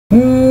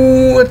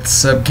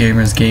What's up,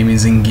 gamers,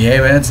 gamies, and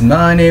gamettes?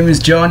 My name is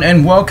John,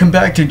 and welcome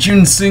back to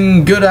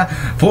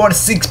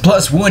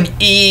ChuSingura46+1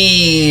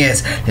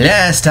 is.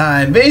 Last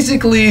time,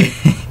 basically,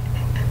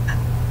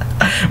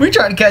 we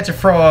tried to catch a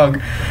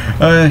frog.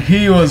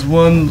 He was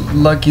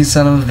one lucky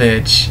son of a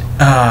bitch.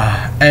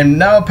 And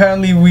now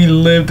apparently we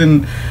lived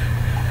in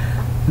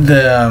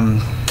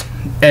the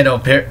Edo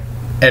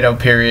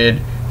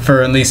period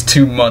for at least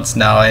 2 months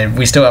now, and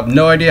we still have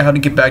no idea how to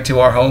get back to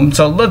our home.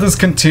 So let us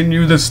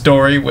continue the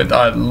story with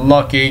our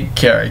lucky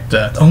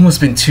character. It's almost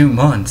been 2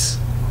 months.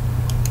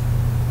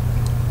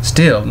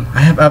 Still, I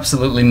have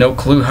absolutely no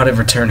clue how to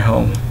return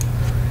home.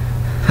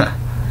 I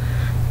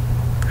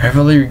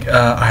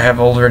have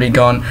already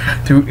gone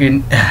through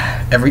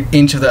every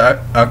inch of the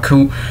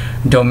Aku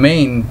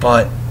domain,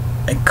 but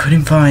I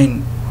couldn't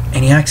find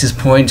any access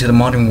point to the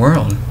modern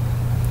world.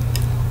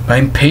 My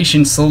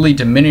impatience slowly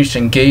diminished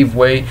and gave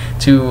way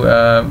to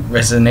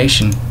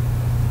resignation.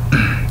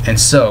 And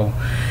so,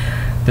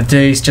 the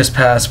days just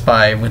passed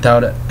by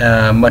without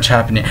much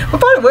happening. Oh,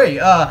 by the way,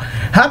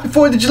 happy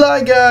 4th of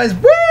July, guys!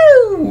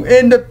 Woo!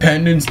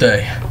 Independence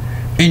Day.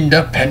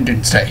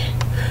 Independence Day.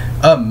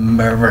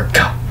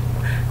 America.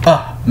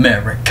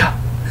 America.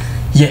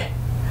 Yeah.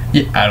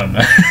 Yeah, I don't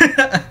know.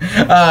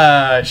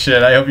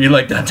 Shit, I hope you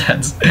like that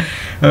dance.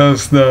 Oh,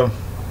 no.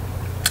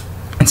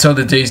 And so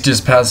the days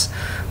just pass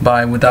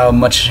by without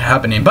much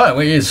happening. By the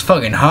way, it's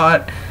fucking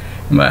hot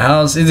in my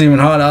house. It's even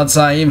hot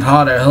outside, even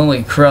hotter.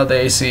 Holy crap, the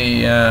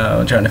AC.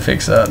 I'm trying to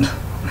fix that.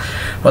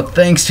 But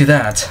thanks to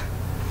that,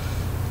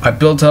 I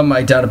built up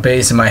my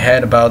database in my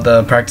head about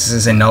the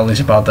practices and knowledge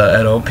about the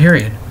Edo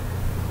period.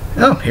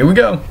 Oh, here we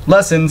go.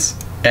 Lessons.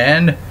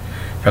 And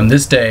from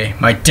this day,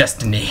 my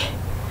destiny.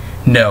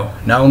 No,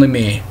 not only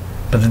me,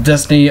 but the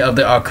destiny of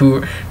the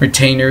Aku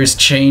retainers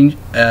changed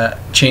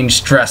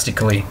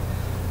drastically.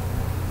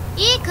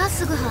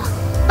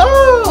 Oh,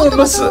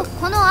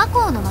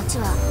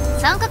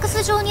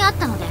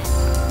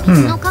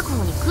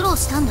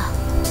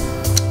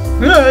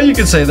 yeah, you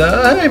can say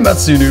that. Hey,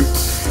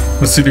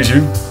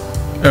 Matsunoju.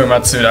 Or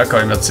Matsu, I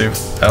call you Matsu.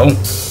 Oh.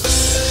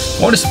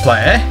 Water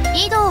supply, eh?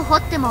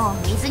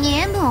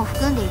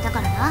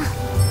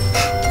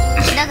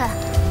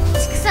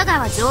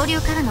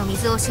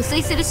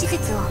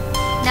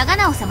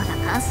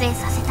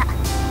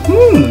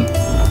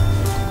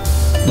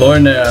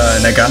 Lord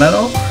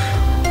Nagano?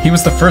 He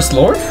was the first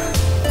lord?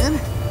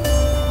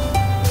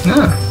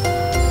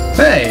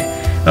 Hey,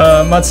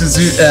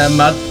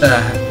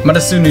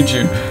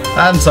 Matsunoju.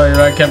 I'm sorry,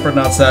 I can't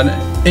pronounce that.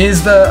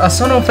 Is the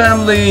Asono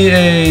family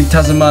a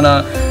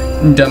Tazumana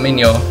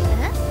Daimyo?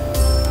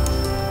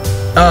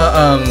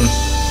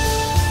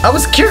 I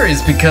was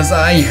curious because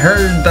I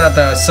heard that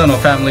the Asono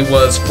family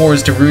was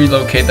forced to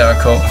relocate the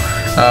Ako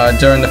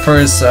during the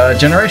first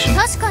generation.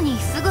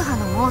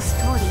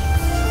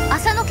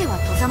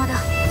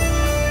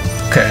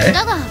 Okay.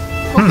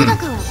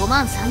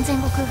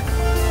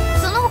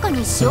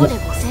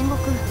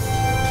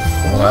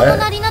 What?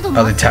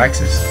 Oh, the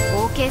taxes.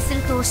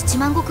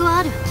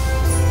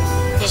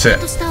 Shit.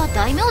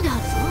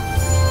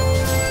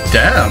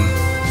 Damn.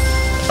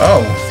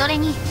 Oh.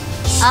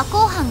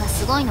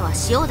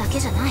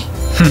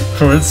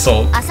 For its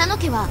soul.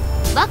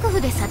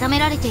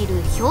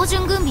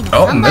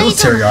 Oh,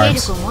 military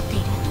arms.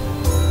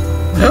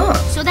 Yeah.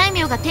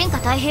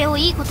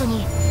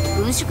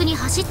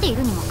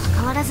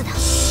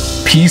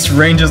 Peace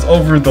ranges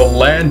over the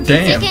land.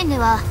 Damn.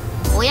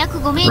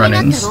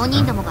 Run-ins.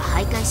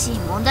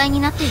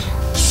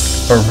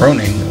 Or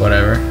Ronin,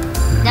 whatever.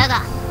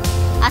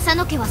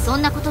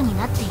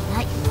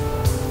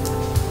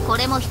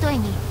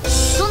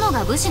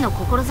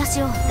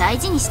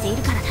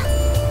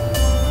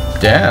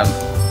 Damn.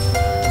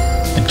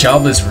 The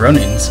jobless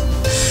Ronins.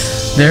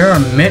 There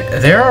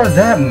are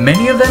that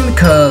many of them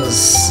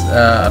because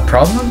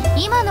problem?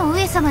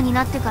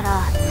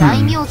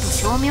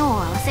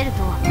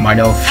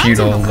 Minor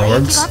feudal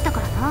lords.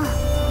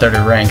 30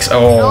 ranks.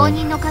 Oh.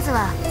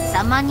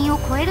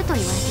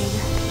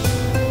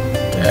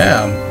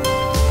 Damn.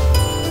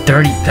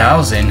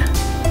 30,000.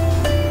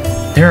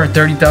 There are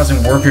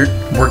 30,000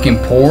 working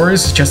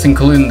poors, just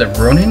including the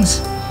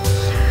Ronins?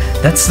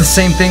 That's the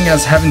same thing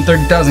as having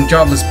 30,000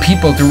 jobless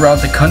people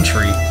throughout the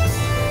country.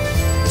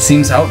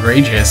 Seems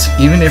outrageous,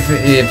 even if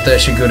the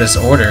Shuguha's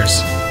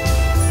orders.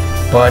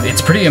 But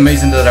it's pretty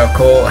amazing that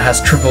Ako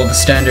has tripled the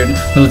standard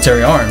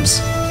military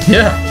arms.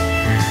 Yeah.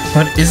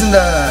 But isn't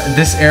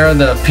this era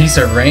the peace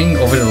of reign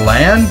over the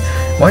land?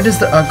 Why does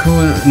the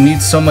Aku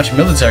need so much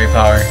military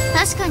power?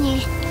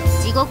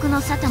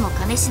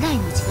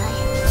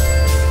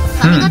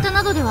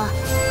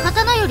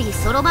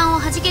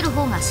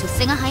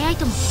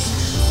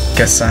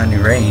 Kasani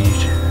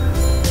ranged.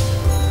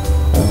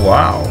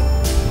 Wow.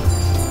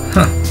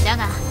 Huh.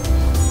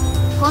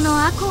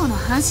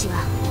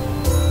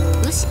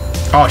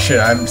 Oh shit,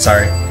 I'm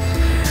sorry.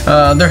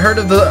 The heart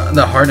of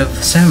the heart of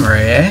the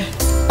samurai, eh?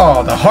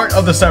 Oh, the heart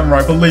of the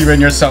samurai. Believe in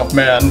yourself,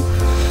 man.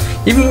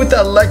 Even with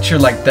a lecture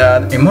like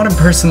that, a modern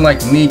person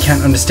like me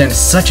can't understand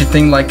such a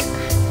thing like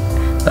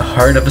the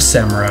heart of a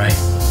samurai.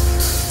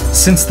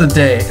 since that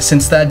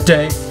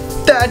day.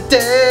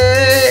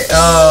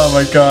 Oh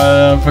my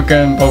god,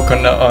 fucking Boku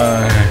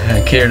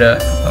Kirida.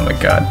 Oh my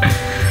god.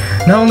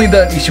 Not only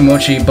that,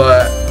 Ishimochi,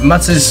 but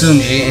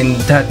Matsunojou and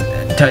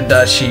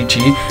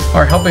Tadashichi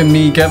are helping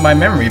me get my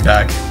memory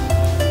back.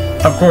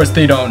 Of course,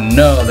 they don't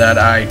know that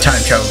I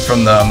time traveled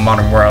from the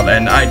modern world,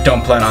 and I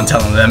don't plan on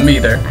telling them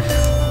either.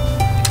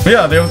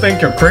 Yeah, they'll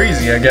think you're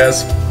crazy, I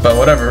guess, but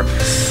whatever.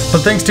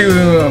 But thanks to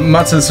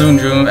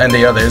Matsunojou and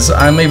the others,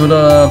 I'm able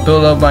to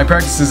build up my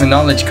practices and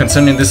knowledge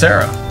concerning this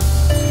era.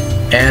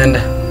 And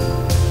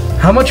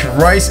how much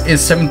rice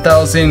is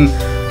 7,000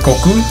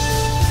 goku?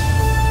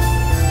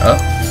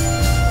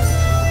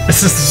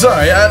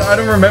 Sorry, I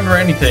don't remember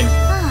anything.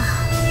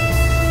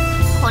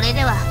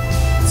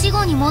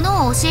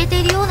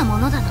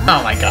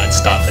 Oh my god,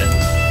 stop it.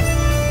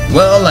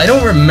 Well, I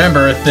don't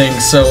remember a thing,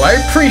 so I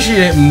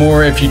appreciate it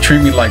more if you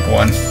treat me like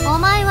one.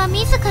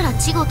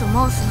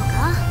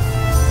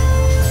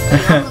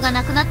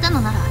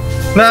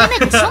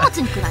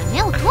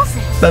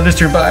 That is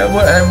true, but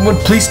would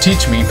please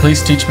teach me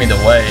the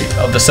way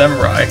of the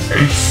samurai.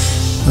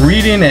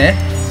 Reading it?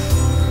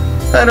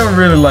 I don't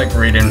really like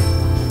reading.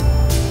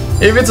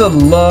 If it's a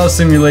law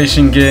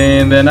simulation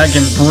game, then I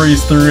can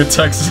breeze through a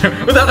text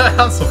without a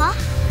hassle.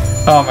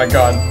 Oh my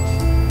god.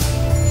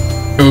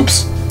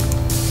 Oops.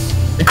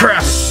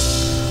 Crap!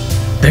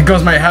 There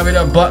goes my habit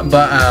of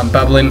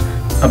babbling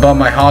about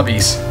my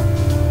hobbies.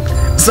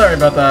 Sorry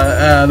about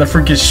that, the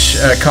freakish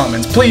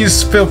comments.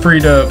 Please feel free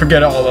to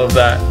forget all of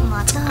that.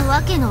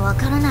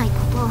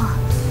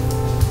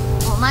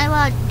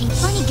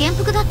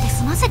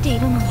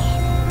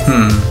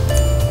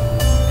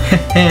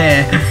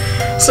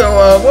 So,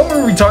 what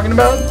were we talking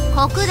about?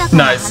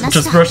 Nice,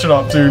 just brush it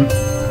off, dude.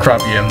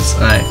 Crop yams.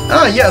 Alright.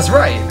 Ah, yes,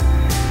 right.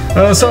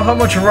 So how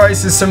much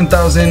rice is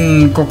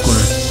 7,000 goku?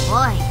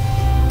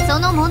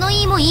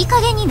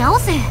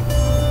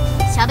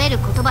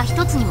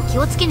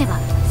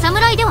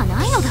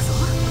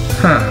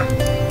 Huh.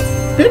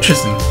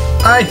 Interesting.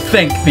 I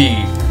think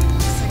the...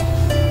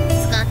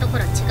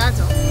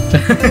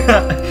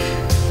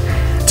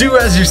 Do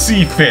as you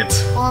see fit.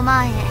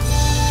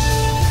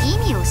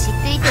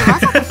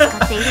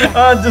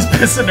 I'm just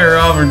pissing her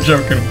off or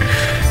joking.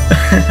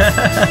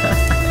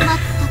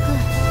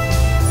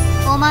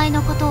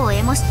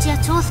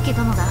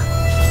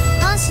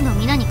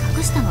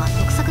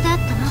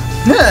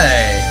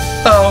 Hey!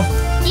 Oh.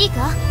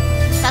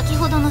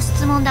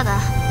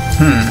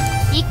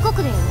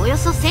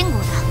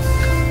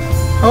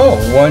 Oh,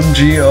 1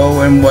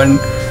 GO and 1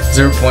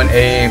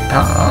 0.8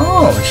 pound.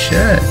 Oh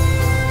shit.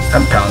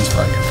 That pounds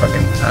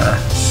fucking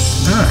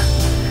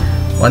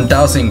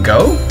 1,000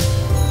 go?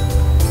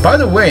 By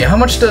the way, how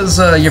much does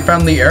your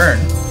family earn?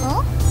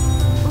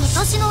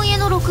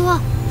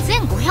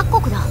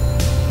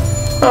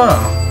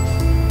 Oh,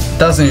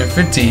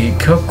 1,050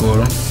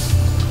 kokoro.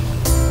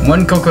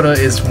 1 kokoro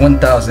is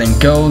 1,000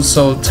 go,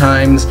 so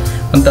times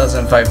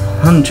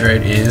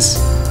 1,500 is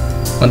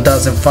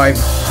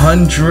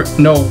 1,500.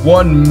 No,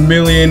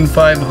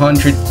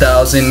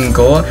 1,500,000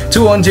 go.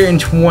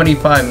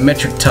 225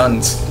 metric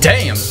tons.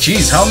 Damn,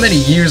 jeez, how many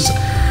years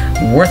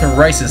worth of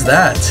rice is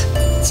that?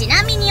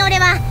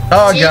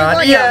 Oh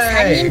god,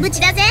 yay!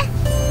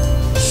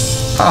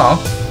 Oh,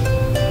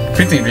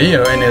 15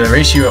 video and a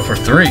ratio for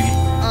 3.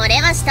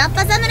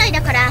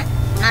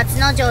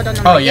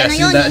 Oh yeah,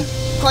 see that?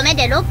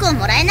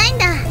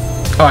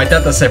 Oh, I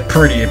thought that said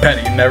pretty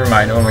penny. Never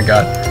mind. Oh my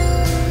god.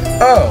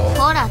 Oh.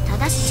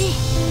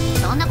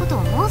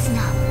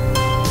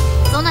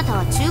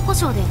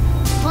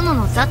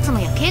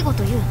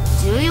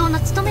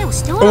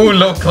 Oh,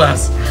 low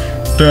class.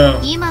 Damn.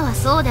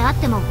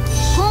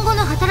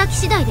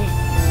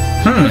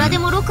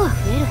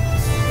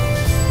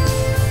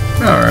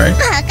 Alright.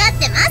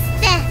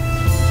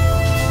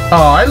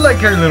 Oh, I like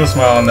her little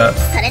smile on that.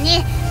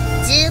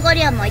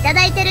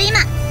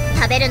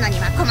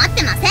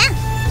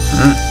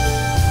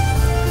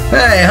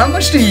 Hey, how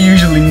much do you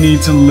usually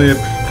need to live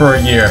for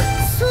a year?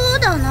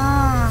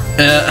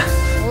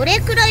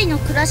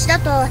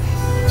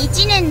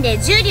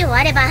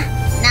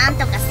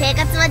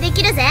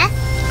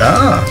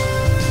 Ah,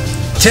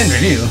 10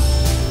 ryu.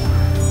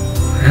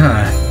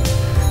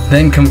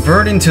 Then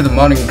converting to the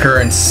modern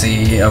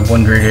currency of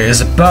 1 ryu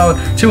is about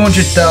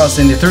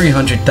 200,000 to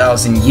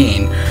 300,000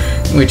 yen,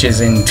 which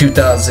is in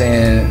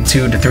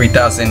 2,002 to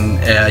 3,000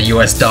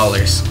 US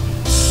dollars.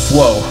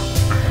 Whoa.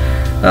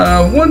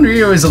 1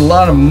 ryu is a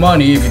lot of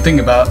money if you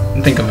think of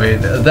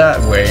it that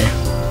way.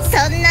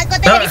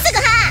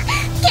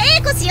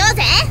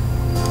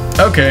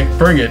 Okay,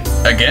 bring it.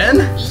 Again?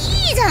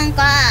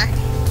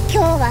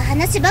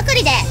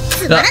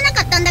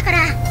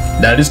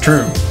 That is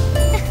true.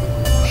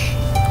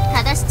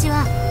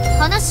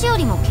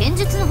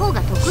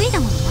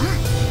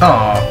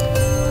 Aw.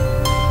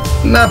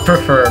 Not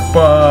prefer,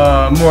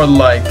 but more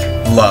like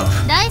love.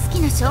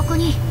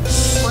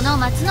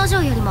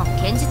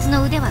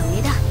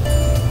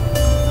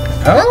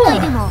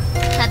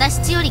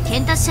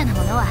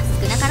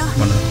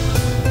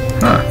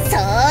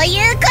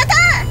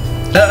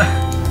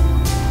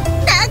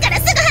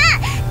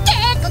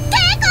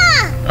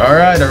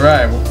 Alright,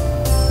 alright.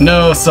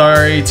 No,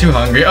 sorry, too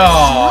hungry.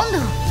 Oh.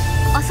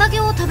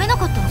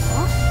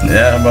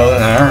 Yeah, well,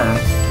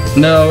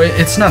 no,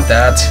 it's not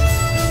that.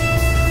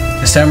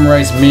 The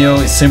samurai's meal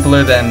is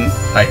simpler than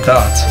I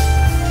thought.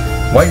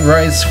 White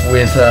rice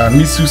with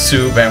miso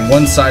soup and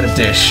one side of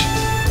dish.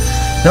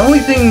 The only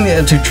thing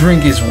to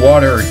drink is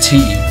water or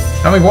tea.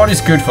 I mean,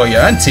 water's good for you,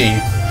 and tea.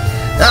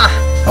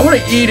 I want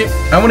to eat it.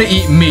 I want to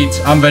eat meat.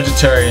 I'm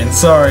vegetarian,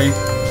 sorry.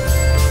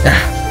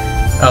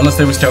 Unless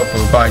there was tofu,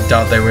 but I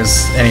doubt there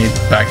was any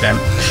back then.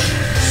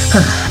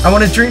 I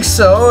want to drink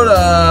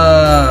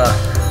soda.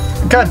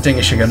 God dang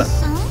it, Shuguha.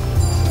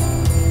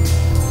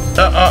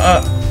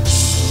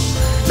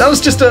 That was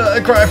just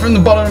a cry from the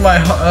bottom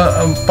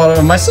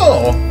of my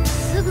soul.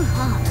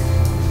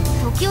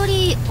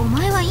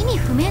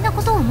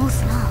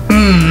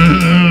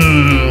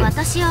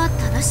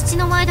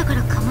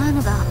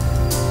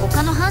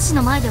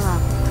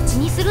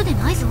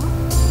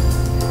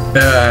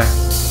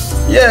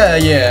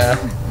 Yeah.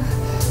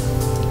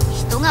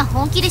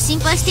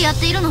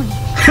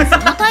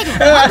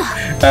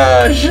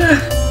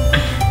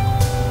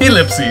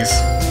 Ellipses.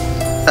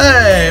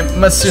 Hey,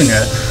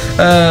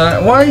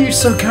 Matsunojoju. Why are you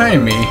so kind to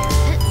me?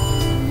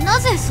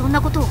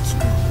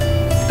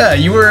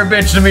 You were a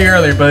bitch to me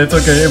earlier, but it's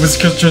okay. It was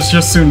just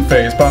your soon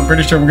face, but I'm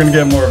pretty sure we're gonna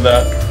get more of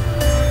that.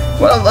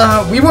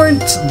 Well, we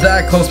weren't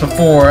that close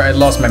before I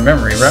lost my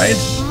memory, right?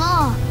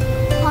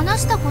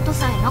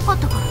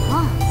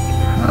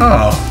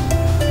 Oh.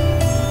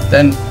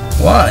 Then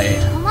why?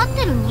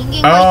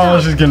 Oh,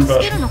 she's getting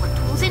buff.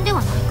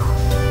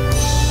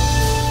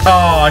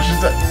 Oh,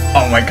 she's...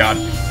 Oh my god.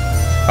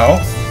 Oh?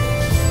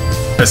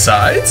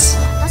 Besides?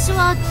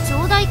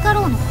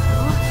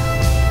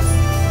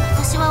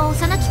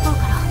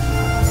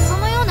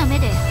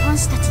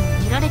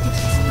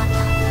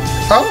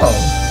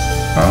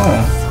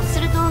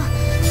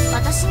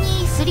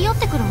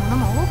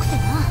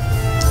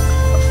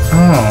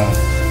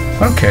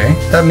 Oh, okay.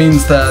 That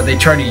means that they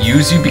try to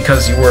use you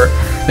because you were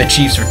the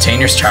chief's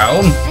retainer's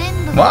child?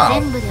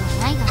 Wow.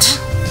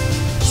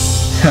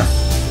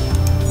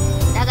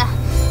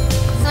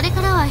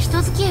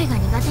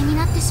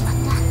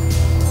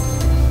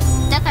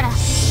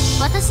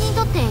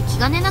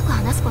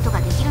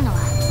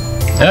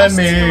 And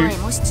me.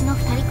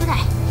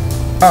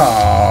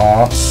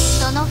 Aww.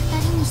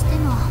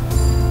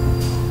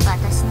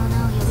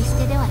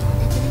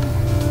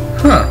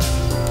 Huh.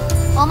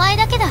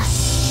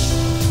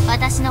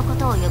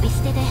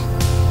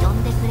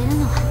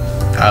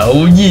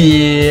 Oh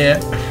yeah.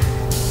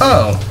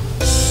 Oh.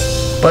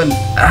 But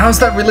how's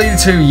that related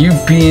to you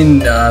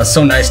being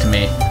so nice to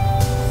me?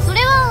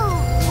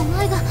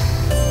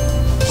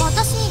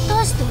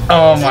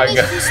 Oh my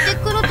god.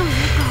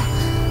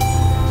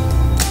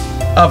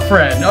 A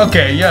friend.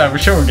 Okay, yeah, for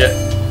sure we'll get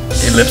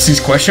ellipses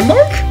question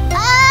mark?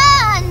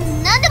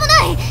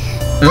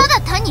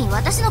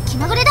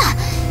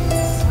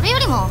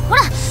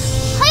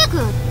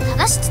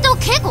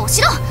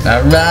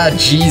 Alright,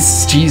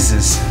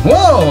 Jesus.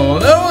 Whoa,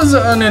 that was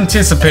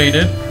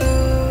unanticipated.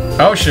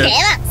 Oh shit.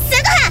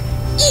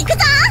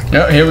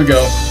 Oh, here we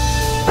go.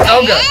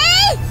 Oh god.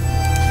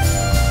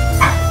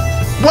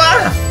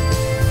 What?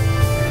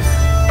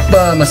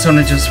 But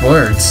Matsunojoju's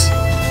words.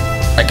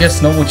 I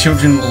guess noble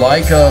children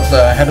like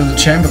the head of the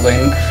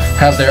Chamberlain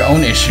have their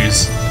own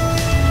issues.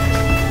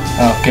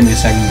 Oh, give me a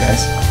second,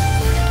 guys.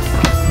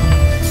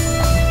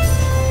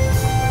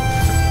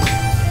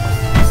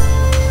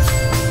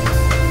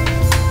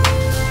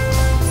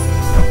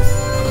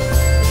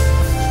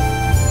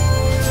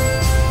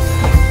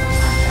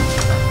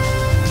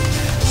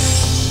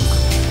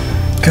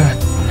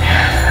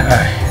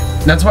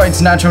 That's why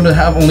it's natural to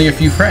have only a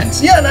few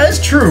friends. Yeah, that is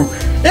true.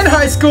 In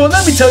high school,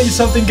 let me tell you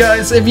something,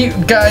 guys. If you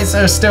guys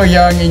are still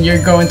young and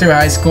you're going through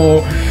high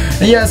school,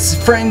 yes,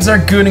 friends are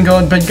good and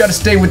good, but you gotta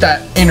stay with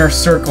that inner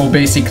circle,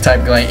 basic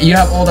type. Like, you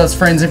have all those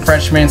friends and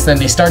freshmen, then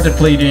they start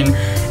depleting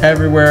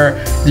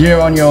everywhere. You're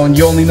on your own.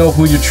 You only know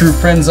who your true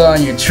friends are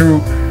and your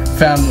true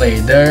family.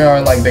 They are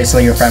like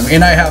basically your family.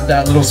 And I have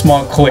that little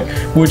small clique,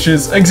 which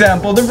is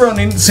example, the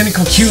running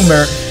cynical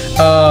humor.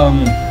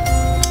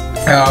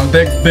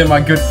 They've been my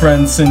good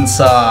friends since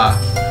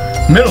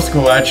middle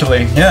school,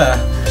 actually. Yeah,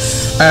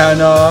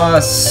 and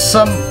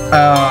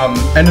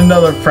and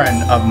another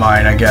friend of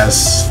mine, I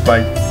guess,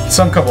 like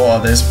some couple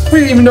others.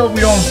 Even though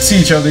we don't see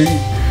each other,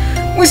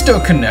 we still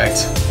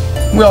connect.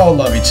 We all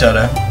love each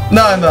other.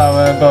 No,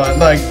 but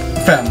like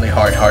family,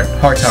 heart to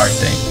heart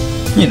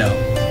thing. You know,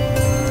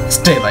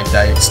 stay like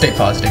that. Stay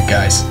positive,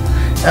 guys.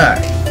 All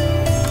right.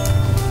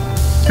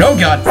 Oh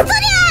god.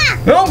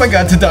 Oh my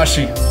god,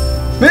 Tadashi.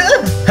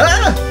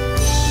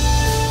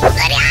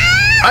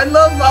 I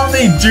love how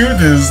they do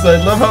this. I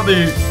love how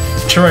they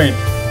train.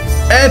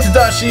 And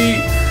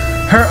Tadashi,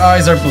 her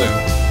eyes are blue,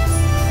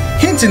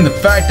 hinting the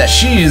fact that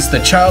she is the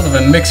child of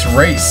a mixed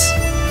race.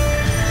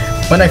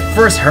 When I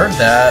first heard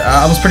that,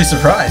 I was pretty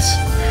surprised.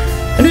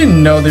 I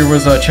didn't know there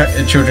was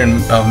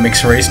children of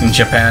mixed race in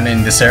Japan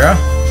in this era.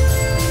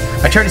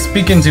 I tried to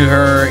speak into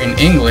her in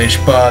English,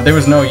 but there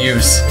was no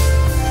use.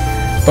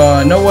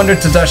 But no wonder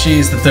Tadashi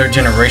is the third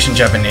generation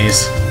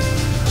Japanese.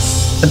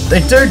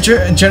 A third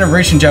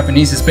generation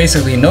Japanese is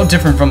basically no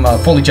different from a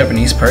fully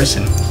Japanese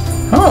person.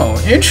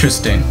 Oh,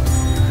 interesting.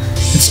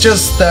 It's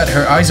just that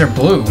her eyes are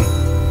blue.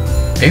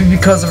 Maybe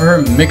because of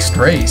her mixed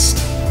race.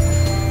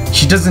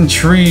 She doesn't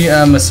treat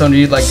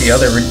Masoni like the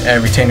other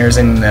retainers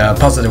in a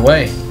positive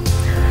way.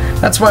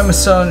 That's why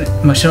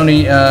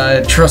Masoni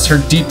trusts her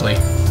deeply.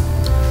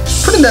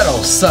 Putting that all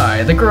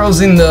aside, the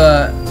girls in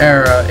the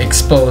era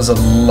expose a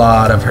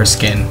lot of her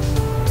skin.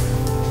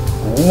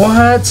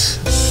 What?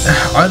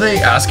 Are they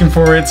asking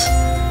for it?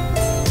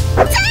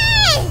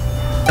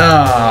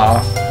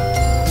 Ah,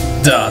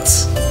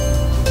 dots.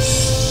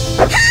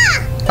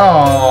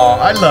 Oh,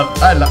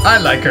 I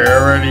like her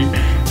already.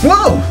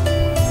 Whoa!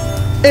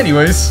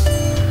 Anyways,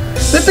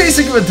 the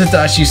basic of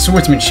Tadashi's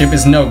swordsmanship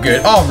is no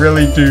good. Oh,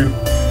 really, dude?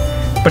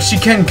 But she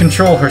can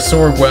control her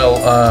sword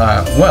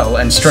well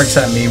and strikes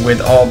at me with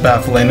all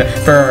baffling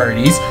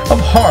varieties of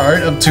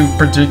hard up to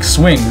predict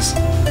swings.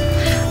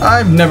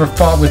 I've never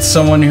fought with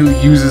someone who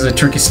uses a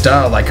tricky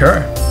style like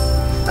her.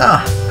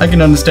 Ah, I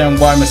can understand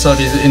why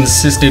Masadi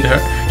insisted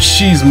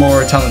she's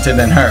more talented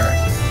than her.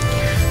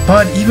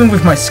 But even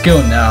with my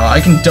skill now, I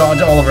can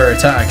dodge all of her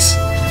attacks.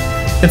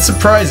 It's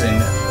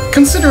surprising,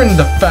 considering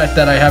the fact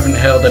that I haven't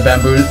held a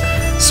bamboo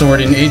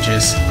sword in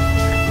ages.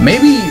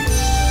 Maybe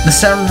the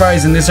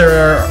samurais in this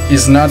era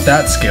is not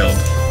that skilled.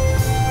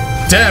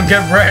 Damn,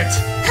 get wrecked!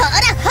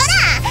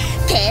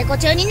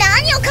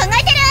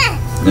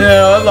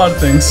 Yeah, a lot of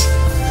things.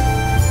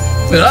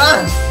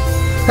 Ah!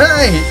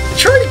 Hey,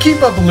 try to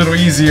keep up a little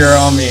easier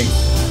on me.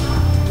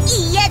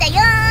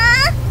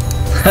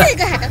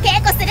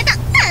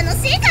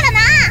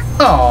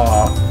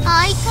 Aww.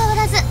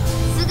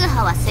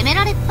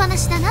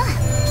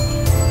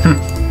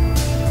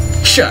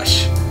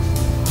 Shush.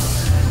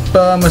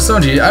 But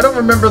Masonji, I don't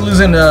remember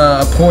losing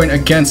a point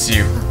against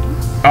you.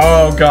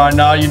 Oh god,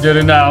 now you did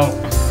it now.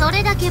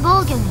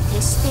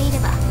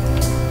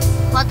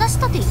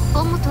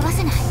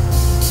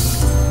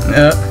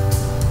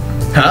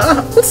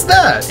 Huh? What's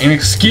that? An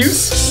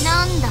excuse?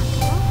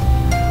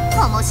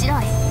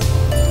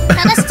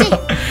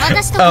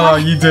 Oh,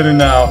 you did it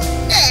now.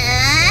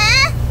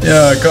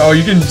 Yeah, oh,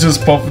 you can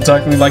just pop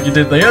attack me like you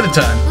did the other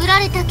time.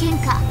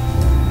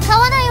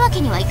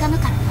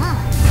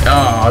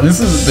 Oh, this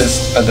is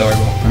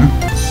adorable.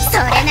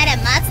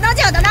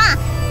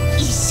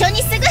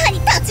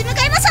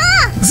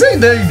 See,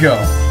 there you go.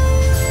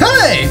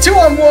 Hey,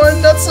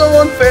 2-on-1, that's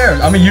so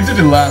unfair. I mean, you did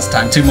it last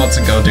time, 2 months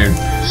ago, dude.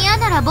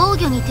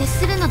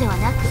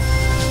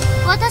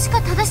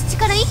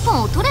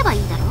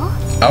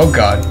 Oh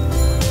god.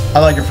 I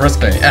like your first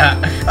thing.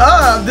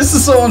 This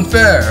is so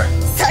unfair.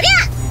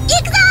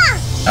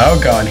 Oh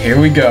god, here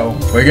we go.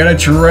 We're gonna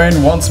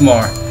train once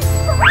more.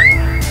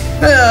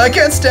 I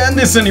can't stand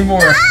this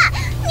anymore.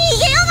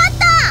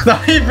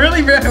 He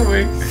really ran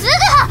away.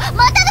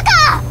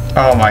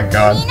 Oh my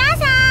god.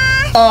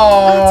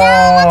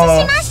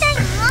 Oh,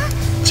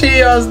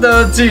 cheers,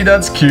 the tea.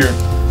 That's cute.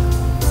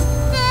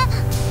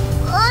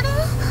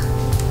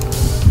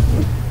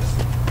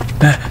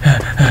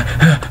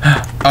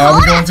 Are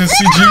we going to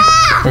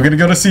CG? We're gonna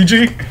go to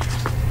CG?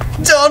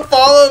 Don't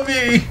follow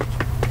me!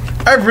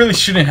 I really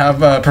shouldn't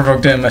have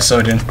provoked him,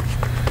 Masojin.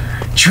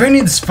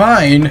 Training's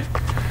fine,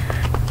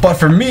 but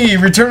for me,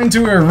 returning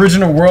to our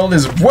original world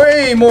is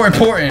way more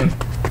important.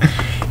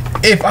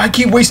 If I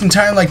keep wasting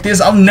time like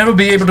this, I'll never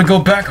be able to go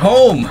back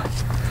home.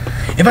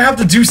 If I have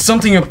to do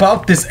something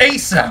about this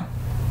ASAP.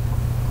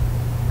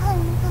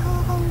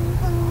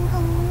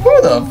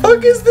 Who the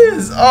fuck is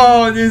this?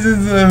 Oh, this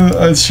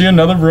is she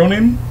another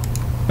Ronin?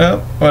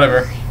 Well,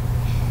 whatever.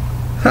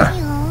 Huh.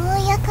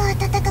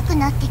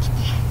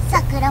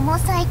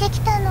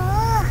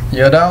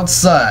 You're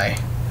outside.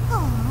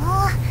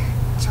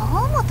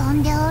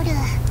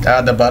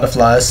 The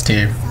butterflies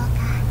too.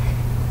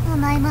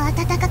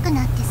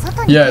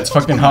 Yeah, it's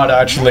fucking hot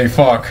actually,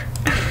 fuck.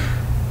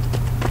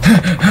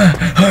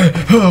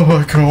 Oh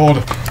my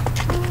god.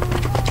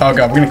 Oh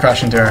god, we're gonna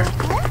crash into her.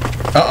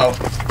 Uh-oh.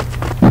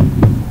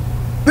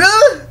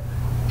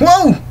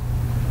 Whoa!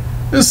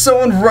 There's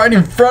someone right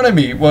in front of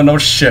me. Well, no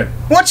shit.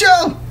 Watch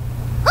out!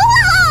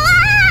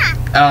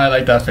 Oh, I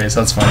like that face.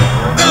 That's funny.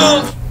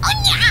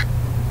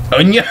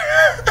 Onya!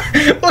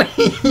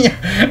 Onya!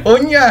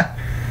 Onya!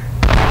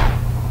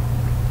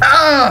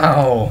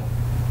 Ow!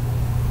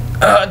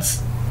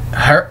 It's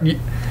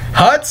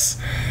Huts?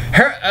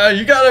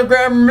 You got a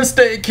grammar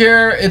mistake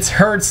here. It's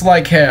hurts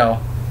like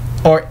hell.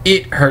 Or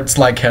it hurts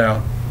like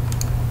hell.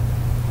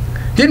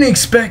 Didn't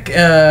expect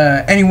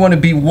anyone to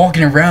be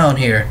walking around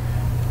here.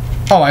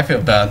 Oh, I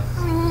feel bad.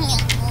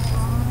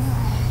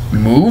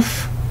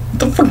 Move? What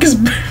the fuck is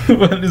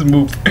what is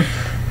move?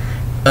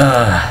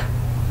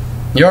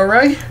 You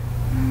alright?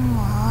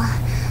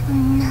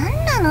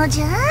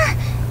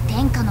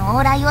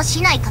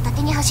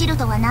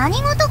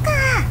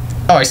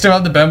 Oh, I still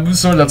have the bamboo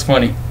sword? That's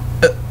funny.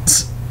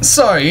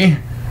 Sorry.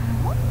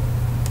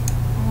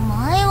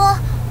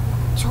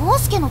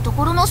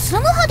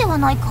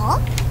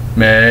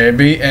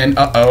 Maybe, and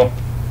uh-oh.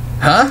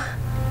 Huh?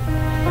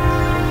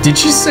 Did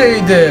she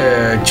say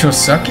the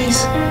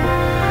Chosakis?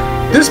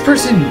 This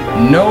person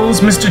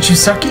knows Mr.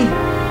 Chusaki?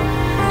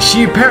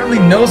 She apparently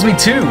knows me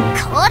too.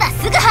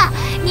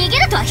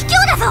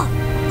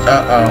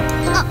 Uh-oh.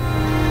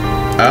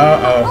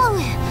 Uh-oh.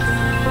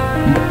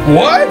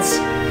 What?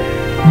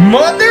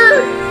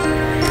 Mother?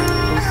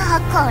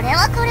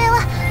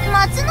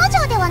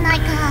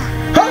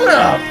 Hold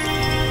up!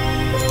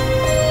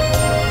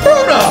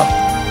 Hold up!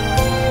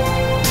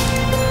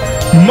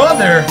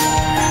 Mother?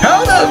 How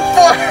the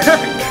fuck?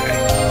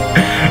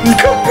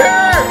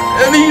 Compare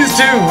these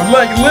two!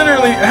 Like,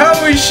 literally, how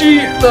is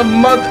she the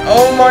mother?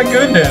 Oh my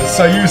goodness,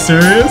 are you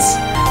serious?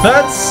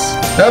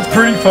 That's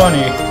pretty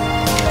funny.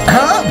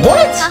 Huh?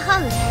 What?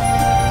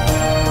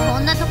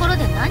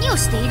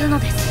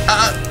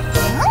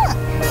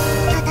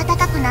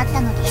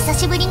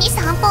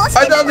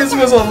 I thought this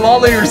was a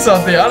lolly or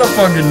something. I don't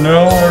fucking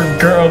know. Or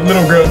girl,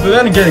 little girl. But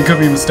then again, it could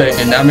be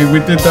mistaken. I mean, we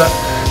did that.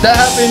 That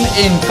happened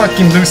in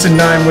fucking Lucid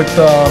 9 with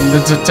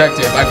the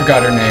detective. I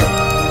forgot her name.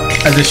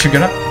 Is it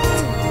Shuguha?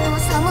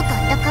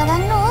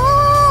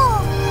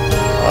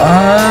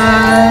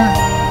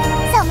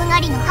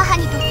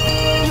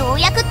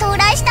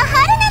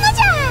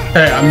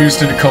 Hey, I'm used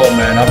to the cold,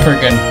 man. I'm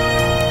freaking.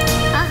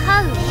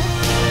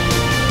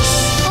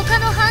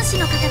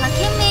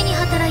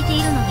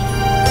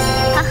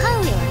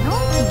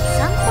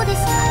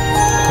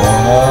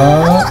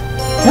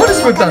 What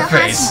is with that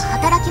face?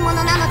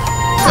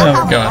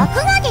 Oh god.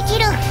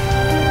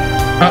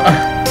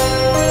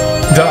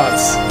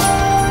 Dots.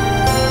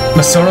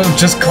 Masono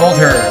just called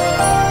her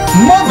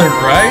mother,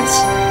 right?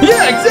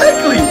 Yeah,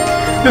 exactly!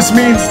 This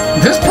means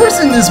this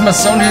person is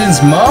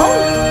Masono's mom?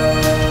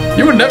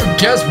 You would never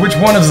guess which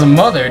one is the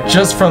mother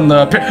just from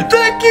the...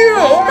 Thank you!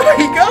 Oh my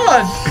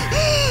god!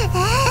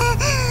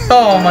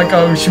 Oh my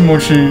god,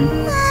 Ushimoshi.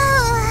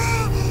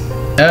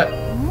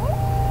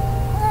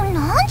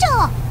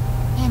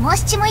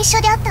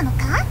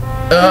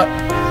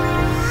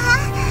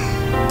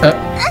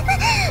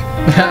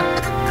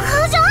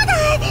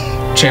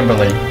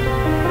 Chamberlain.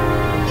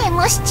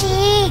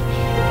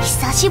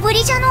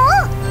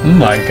 Oh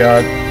my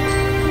god.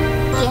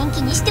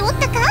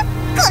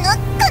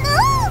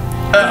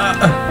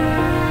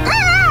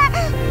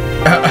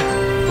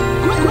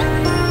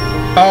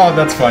 Oh,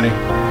 that's funny.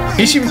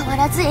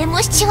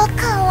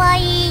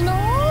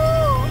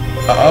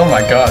 Oh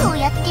my god.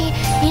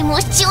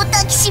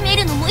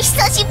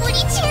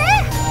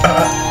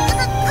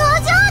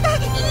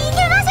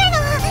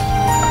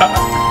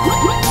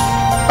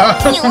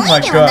 Oh my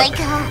god.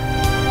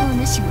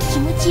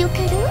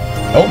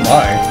 Oh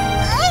my.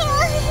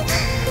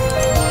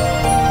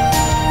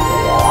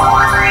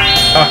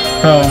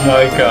 Oh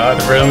my god,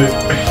 really?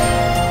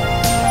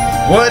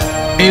 What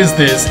is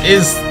this?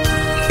 Is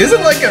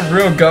it like a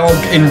real dog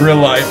in real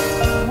life?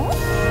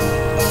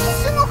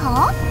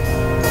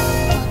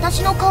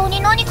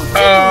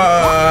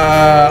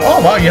 Oh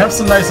wow, you have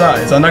some nice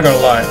eyes, I'm not gonna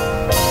lie.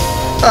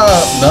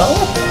 No?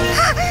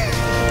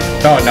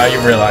 Oh, now you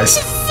realize.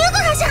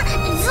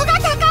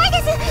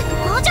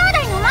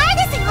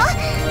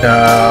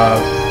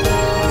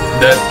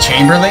 The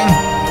Chamberlain?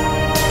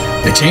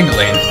 The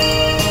Chamberlain?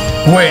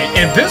 Wait,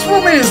 if this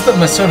woman is the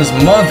Masono's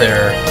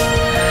mother,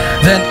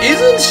 then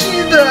isn't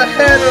she the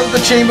head of the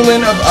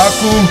Chamberlain of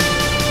Aku?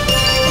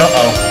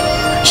 Uh-oh.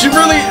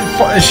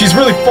 She's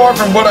really far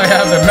from what I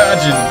have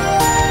imagined.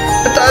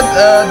 I thought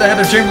the head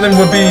of Chamberlain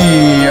would be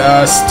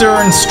a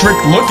stern,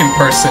 strict-looking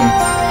person.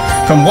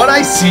 From what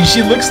I see,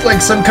 she looks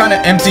like some kind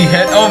of empty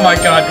head. Oh my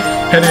god,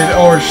 headed,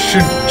 or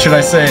should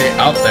I say,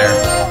 out there.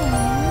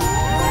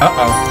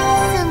 Uh-oh.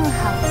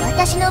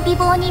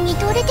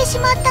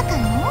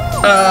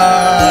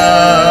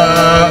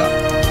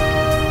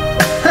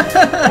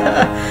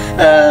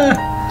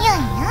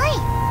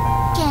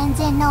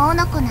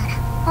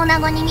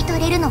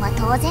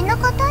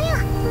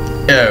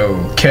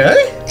 Okay.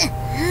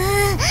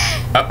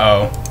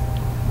 Uh-oh.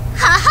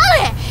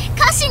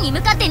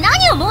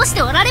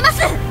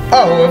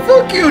 Oh,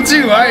 fuck you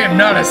too. I am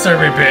not a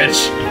survey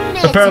bitch.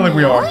 Apparently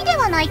we are.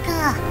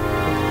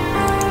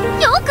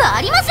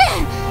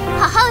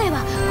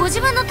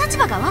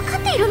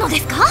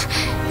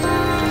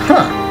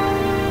 Huh.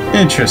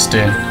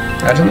 Interesting.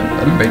 Let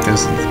me make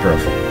this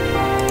rough.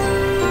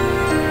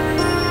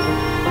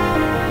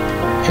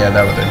 Yeah,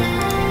 that would do.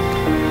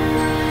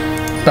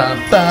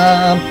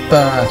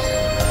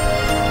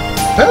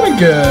 That'd be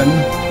good.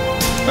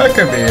 That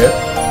could be it.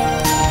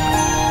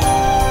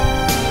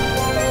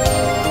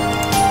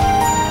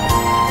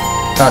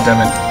 God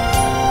damn it.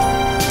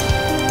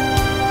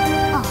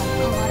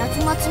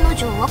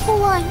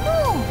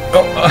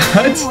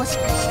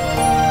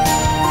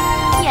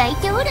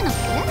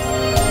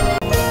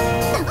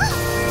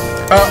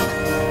 Oh,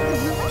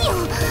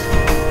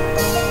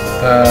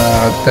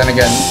 what? Then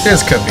again,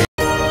 this could be.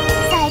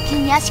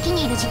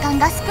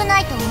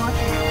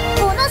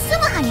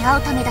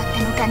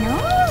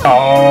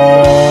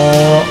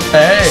 Oh,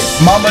 hey,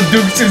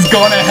 MOMMADUKES is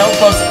gonna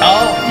help us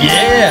out.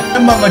 Yeah,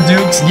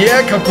 MOMMADUKES.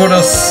 Yeah,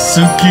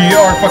 Kokorosuki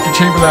or fucking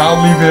Chamberlain.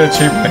 I'll leave it at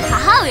Chamberlain.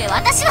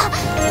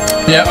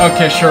 Yeah,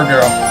 okay, sure,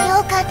 girl.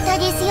 よかった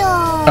ですよ。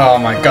 Oh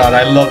my god,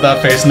 I love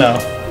that face now.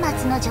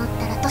 松之丞っ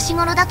たら年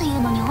頃だとい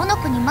うのにおの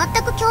こに全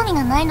く興味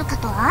がないのか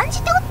と案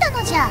じておった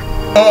のじゃ。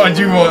 Oh, I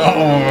do.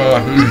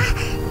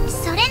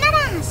 それなら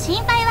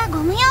心配はご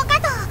無用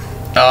かと。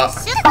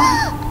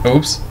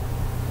 Oops.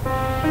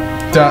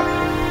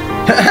 Hey!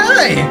 あ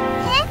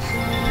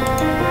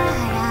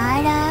ら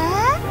あら、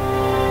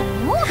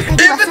もう二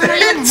人はその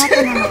ような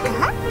仲なのか。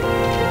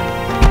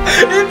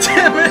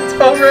 Intimate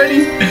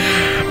already?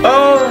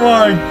 Oh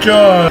my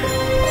god.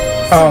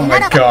 Oh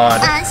my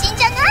god. 安心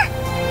じゃな。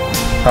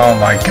 Oh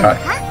my god.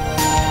 こ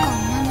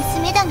んな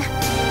娘だが、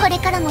これ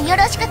からもよ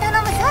ろしく頼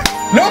むぞ。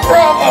 No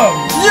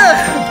problem!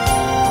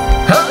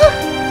 Yeah! Huh?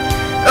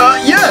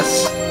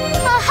 Yes!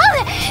 母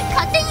上、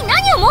勝手に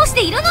何を申し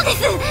ているので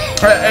す。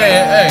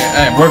 Hey,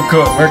 we're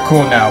good. We're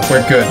cool now.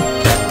 We're good.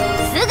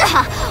 すぐ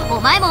は、お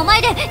前もお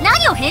前で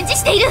何を返事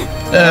している。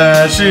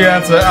 She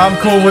answered, I'm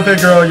cool with it,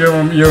 girl. You're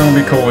gonna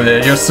be cool with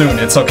it. You're soon.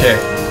 It's okay.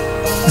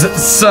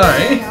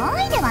 Sorry. 良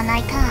いではな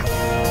いか。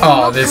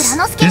 Oh, this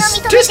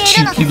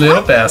cheeky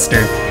little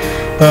bastard.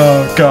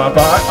 Oh god,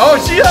 oh,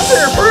 she has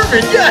her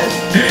improvement. Yes,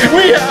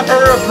 we have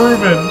her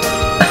improvement.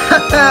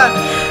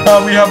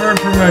 We have her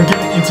improvement. Get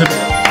into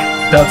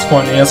that. That's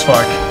funny as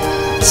fuck.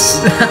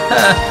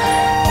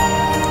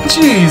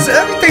 Jeez,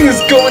 everything is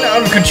going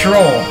out of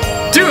control,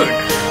 dude.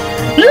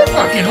 You're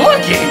fucking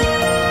lucky.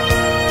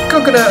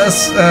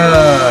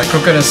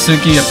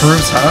 Kokonasuki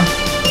approves, huh?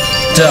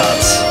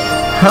 Does,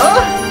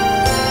 huh?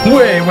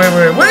 Wait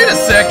a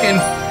second.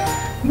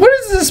 What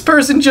does this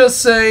person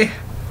just say?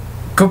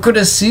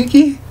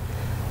 Kokonasuki?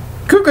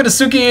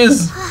 Kokonasuki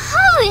is...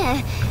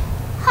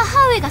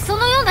 母上がそ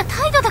のような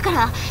態度だか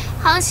ら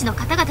藩士の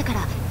方々か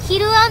らヒ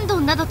ルアンド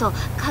ンなどと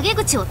陰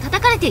口を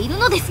叩かれている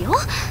のですよ。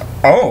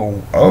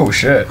 Oh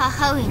shit.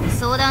 母上に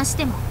相談し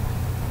ても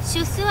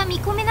出世は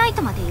見込めない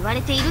とまで言われ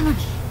ているのに。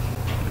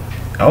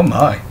 Oh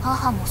my.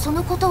 母もそ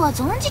のことは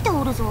存じて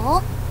おる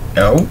ぞ。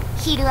 Oh?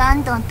 ヒルア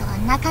ンドンとは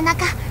なかな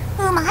か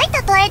うまい例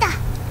えだ。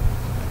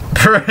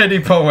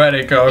 Pretty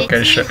poetic. Okay,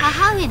 別 sure. に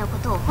母上のこ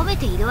とを褒め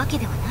ているわけ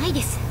ではない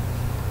です。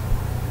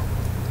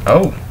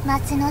 Oh.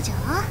 松之丞、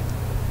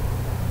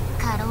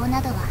家老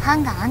などは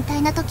藩が安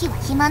泰な時は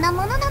暇な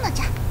ものなの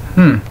じゃ。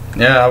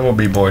 Yeah, I will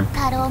be bored.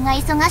 家老が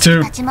忙しく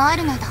立ち回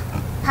るなど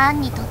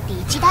藩にとって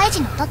一大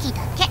事の時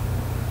だけ。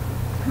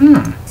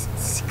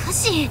しか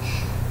し、シ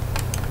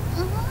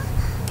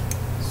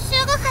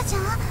ュグハちゃ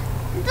ん、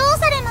どう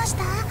されまし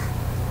た？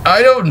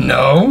 I don't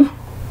know.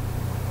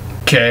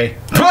 Okay.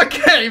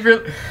 Okay,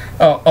 really?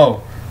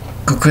 Oh.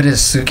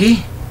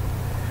 Kokonasuki?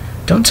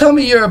 Don't tell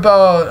me you're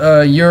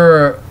about,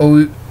 your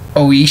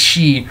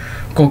Oishi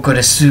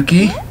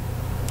Kokonasuki? い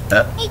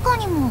か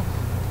にも、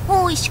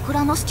大石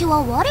蔵之介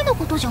は我の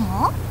ことじゃ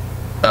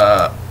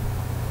が。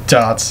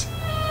Dots.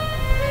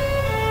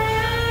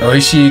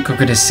 Oishi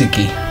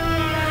Kokonasuki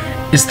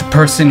is the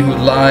person who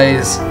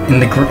lies in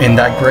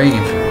that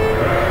grave.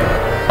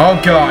 Oh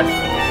god.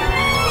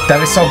 That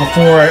I saw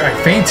before I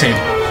fainted.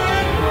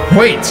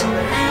 Wait.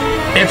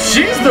 If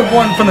she's the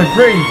one from the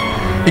grave,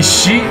 is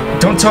she...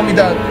 Don't tell me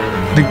that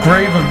the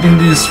grave in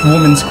this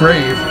woman's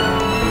grave.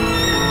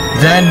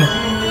 Then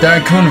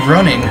that Akun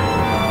running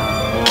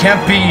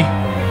can't be...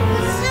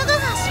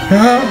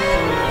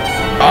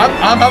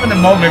 I'm having a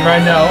moment right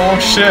now. Oh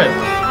shit.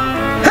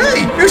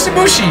 Hey,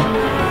 Yoshimushi!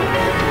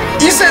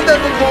 You said that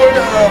the Lord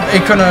of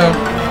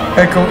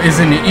Echo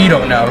is in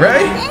Edo now,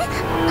 right?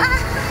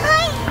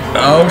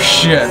 Oh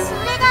shit.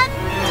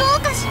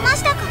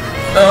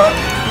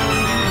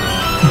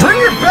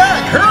 Bring her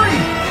back! Hurry!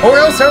 Or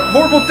else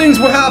horrible things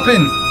will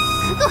happen!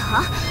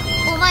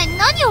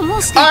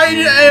 I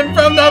am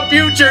from the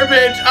future,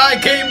 bitch! I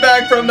came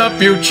back from the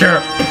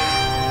future!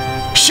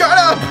 Shut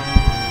up!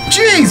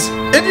 Jeez!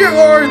 If you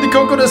are the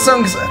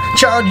Kokoda-san's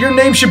child, your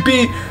name should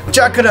be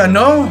Jakura,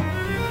 no?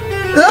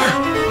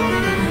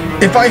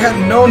 If I had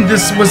known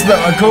this was the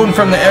Akon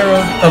from the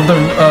era of the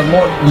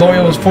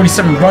Loyal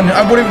 47 run,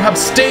 I wouldn't have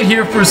stayed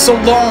here for so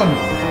long!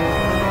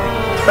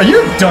 Are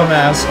you a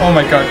dumbass? Oh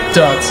my god,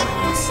 Dots.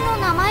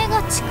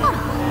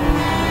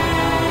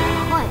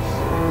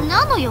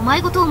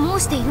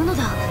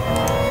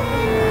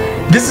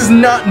 This is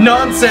not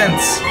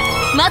nonsense!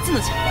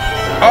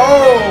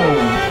 Oh!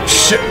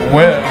 Shit,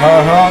 what?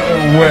 How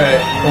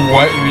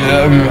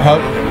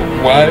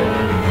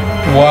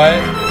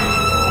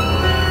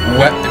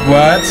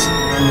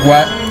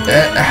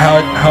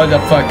the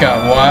fuck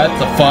up? What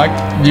the fuck?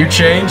 You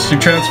changed? You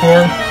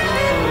transformed?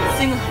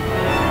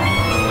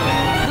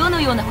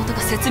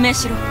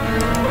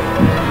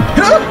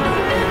 Huh?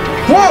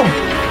 Whoa!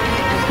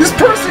 This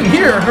person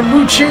here, her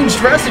mood changed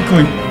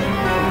drastically.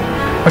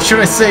 Or should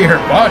I say her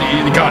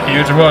body got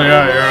huge? Well,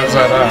 yeah, I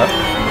said that.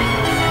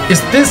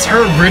 Is this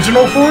her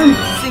original form?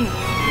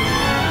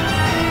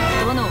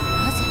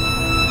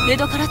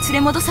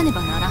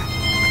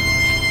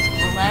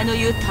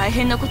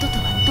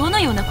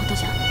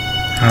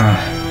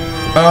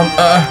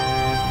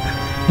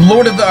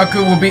 Lord of the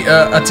Aku will be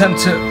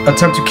attempt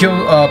to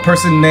kill a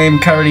person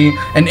named Karadi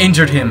and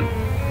injured him.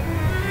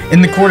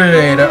 in the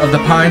courtyard of the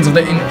pines of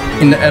the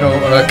in the Edo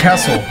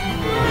castle.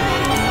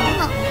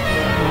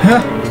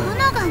 Huh?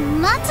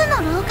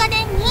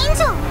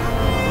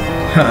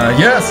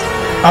 Yes,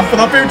 I'm for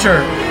the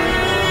future.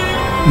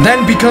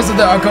 Then, because of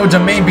the Akko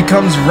domain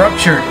becomes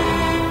ruptured,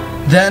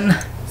 then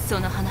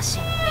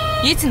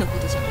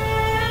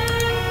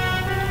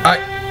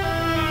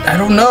I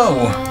don't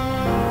know.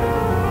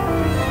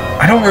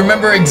 I don't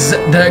remember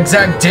the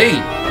exact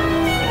date.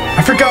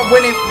 I forgot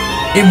when it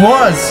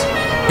was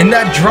in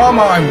that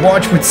drama I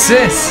watched with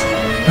Sis.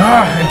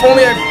 If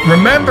only I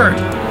remembered.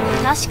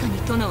 確かに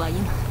殿は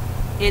今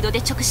江戸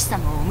で勅使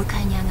様をお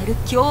迎えに上がる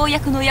教王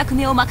役の役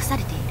目を任さ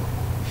れている。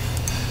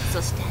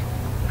そして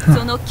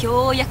その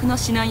教王役の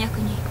指南役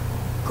に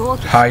皇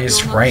居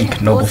Highest rank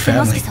noble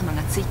family. 様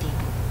がついている。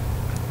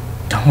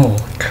 Oh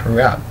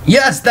crap!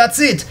 Yes, that's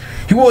it.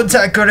 He will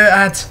attack her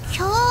at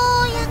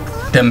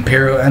the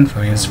Imperial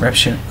Envoy's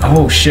reception.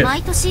 Oh shit!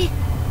 毎年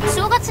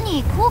正月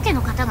に皇家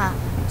の方が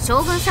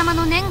将軍様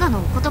の年賀の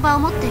お言葉を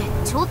持って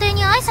朝廷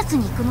に挨拶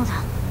に行くの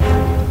だ。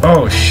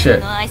 Oh shit!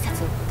 その挨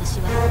拶を今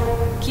年は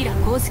吉良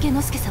上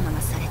野之助様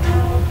がされた。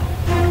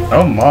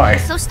 Oh my!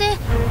 そして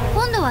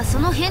今度はそ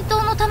の返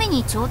答のため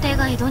に朝廷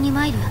が江戸に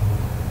参る。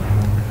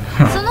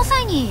その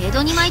際に江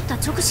戸に参った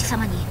勅使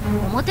様に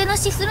おもてな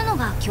しするの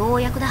が教王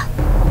役だ。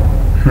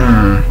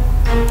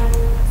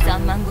3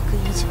万石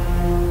以上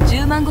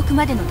10万石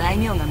までの大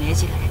名が命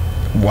じられ、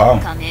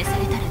加盟さ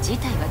れたら辞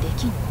退はで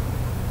きん。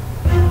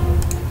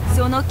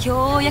その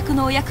教王役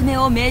のお役目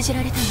を命じ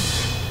られたのが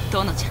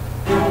殿じゃ。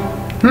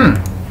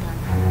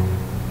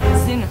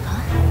すぐか？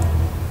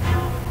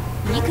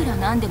いくら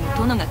なんでも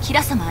殿が吉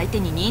良様相手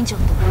に人情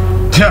と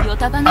はヨ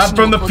タ話に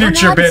も程があるぞ。 I'm from the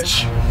future,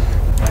 bitch.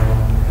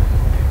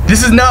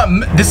 This is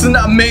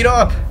not made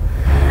up.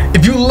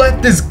 If you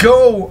let this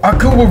go,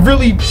 Aku will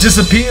really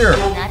disappear.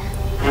 なら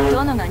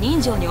殿が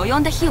人情に及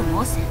んだ日を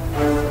申せ。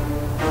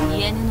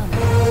言えぬのに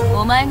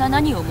お前が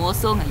何を申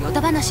そうがヨ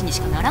タ話にし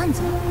かならん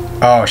ぞ。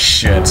 Oh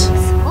shit. そ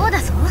う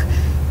だぞ。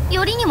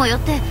よりにもよっ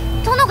て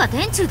殿が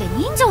殿中で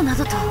人情な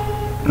どと。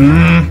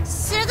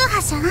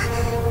Shuguhaさん、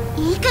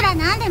いくら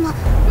なんでも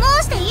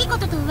申していいこ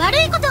とと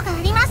悪いことが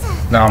あります。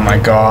 Oh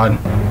my god.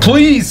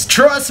 Please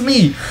trust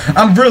me.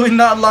 I'm really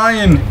not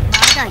lying.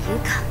 まだ言う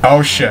か。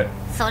 Oh shit.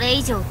 それ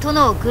以上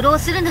殿を愚弄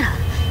するなら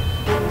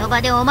この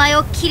場でお前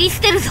を切り捨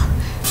てるぞ。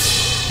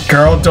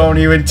 Girl, don't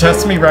even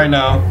test me right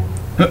now.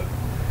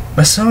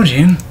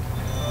 Masojin?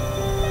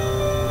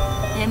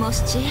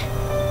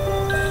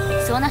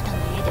 そなたの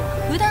家では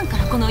普段か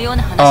らこのよう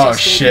な話を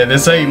している。 Oh shit,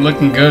 this ain't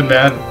looking good,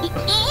 man. いいえ、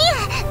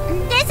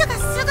ですが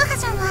Shuguha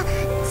さんは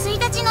1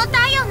日の太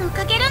陽の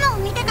かけるのを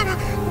見てから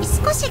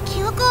少し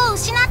記憶を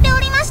失ってお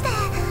りまして。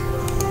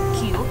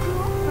記憶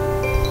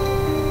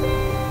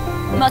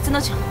を？松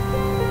之丞、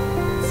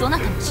そな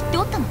たも知って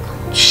おったのか？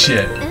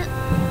 Shit.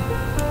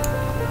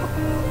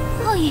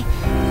 はい。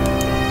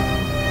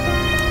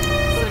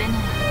それな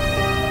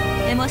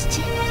らし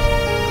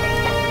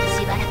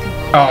ばらく。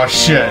 Oh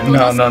shit, no.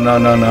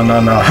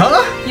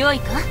 Huh? よい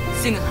か、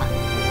Shuguha。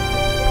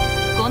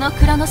この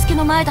蔵之介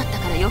の前だった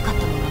からよかっ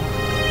たもの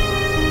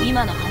の、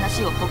今の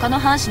話を他の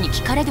藩士に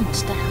聞かれでも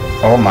したら、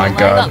 Oh my god. お前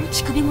が打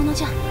ち首者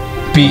じゃ。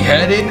 Beheaded? とり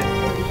あ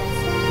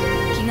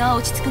えず気が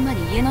落ち着くま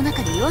で家の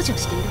中で養生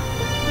している。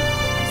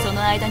そ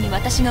の間に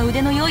私が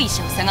腕の良い医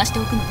者を探して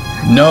おくのだ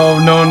な。 No.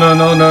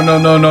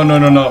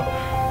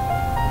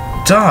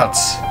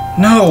 Dots,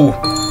 no.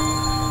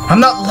 I'm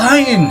not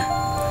lying.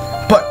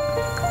 But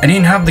I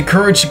didn't have the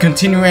courage to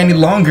continue any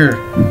longer.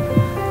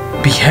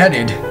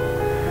 Beheaded.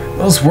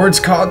 Those words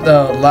caught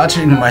the latch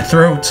in my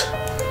throat.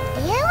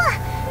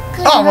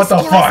 Oh, what the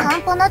fuck?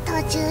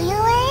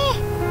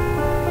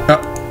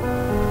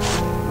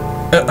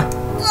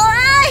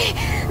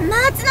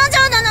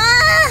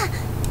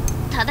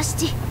 正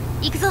し、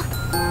行くぞ。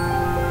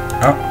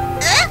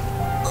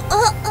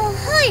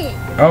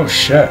 Oh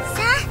shit.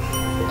 さ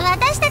あ、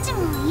私たちも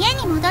家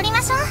に戻り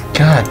ましょう。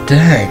 God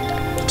dang.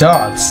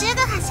 Dots.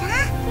 Shuguhaさん。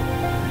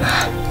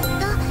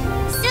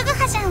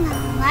Shuguhaさんは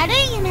悪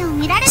い夢を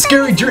見られた。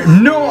 Scary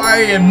dream. No,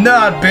 I am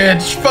not,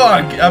 bitch.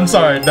 Fuck. I'm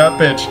sorry, not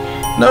bitch.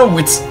 No,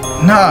 it's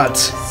not.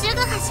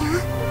 Shuguhaさん。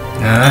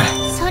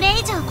 それ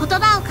以上言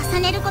葉を重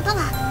ねることは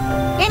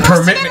絵の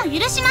下でも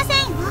許しません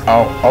よ。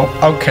 Oh,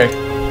 okay.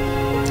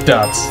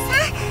 Dots. さ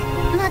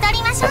あ、戻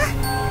りましょう。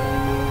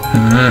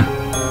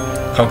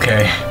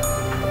 Okay.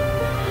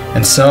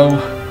 And so,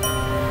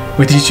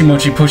 with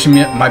Ichimochi pushing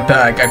me my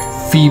bag, I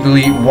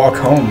feebly walk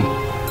home.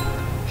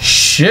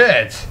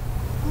 Shit!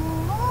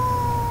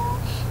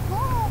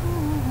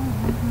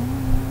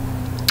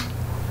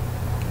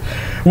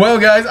 Well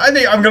guys, I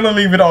think I'm gonna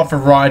leave it off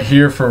right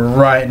here for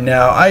right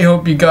now. I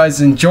hope you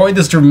guys enjoyed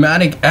this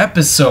dramatic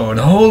episode.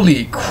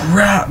 Holy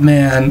crap,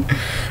 man.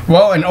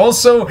 Well, and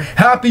also,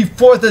 happy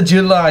 4th of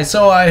July.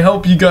 So I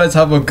hope you guys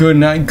have a good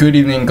night, good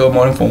evening, good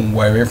morning from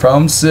where you're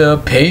from. So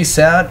peace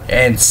out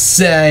and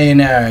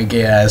sayonara,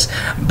 guys.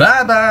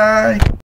 Bye-bye.